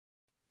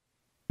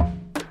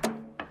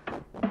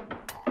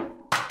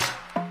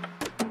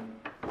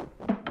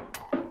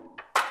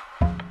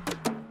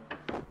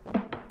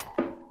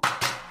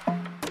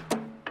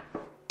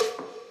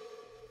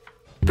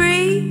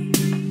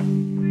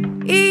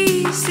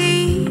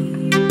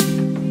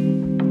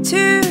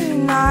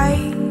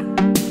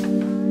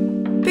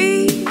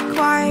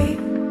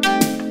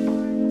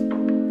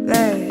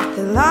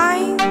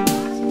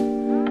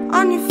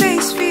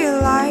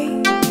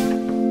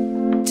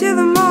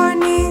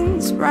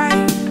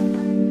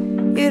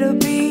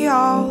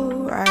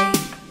alright.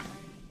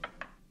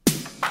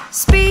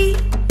 Speak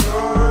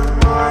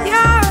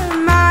your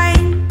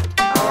mind,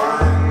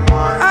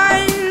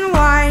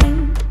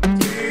 unwind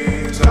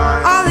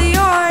all of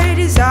your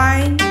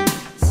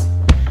designs.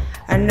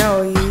 I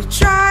know you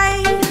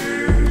tried,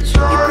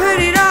 you put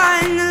it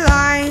on the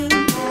line,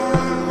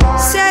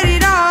 set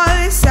it all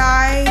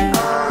aside,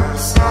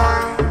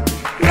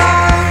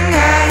 long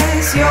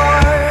as you're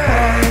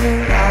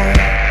alive.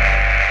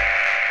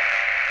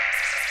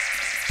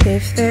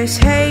 If there's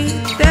hate,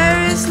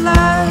 there is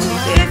love.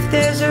 If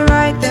there's a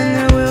right, then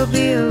there will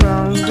be a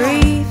wrong.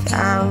 Breathe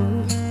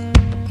out,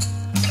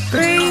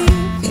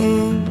 breathe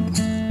in.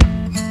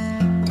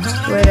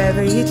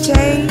 Whatever you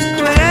take,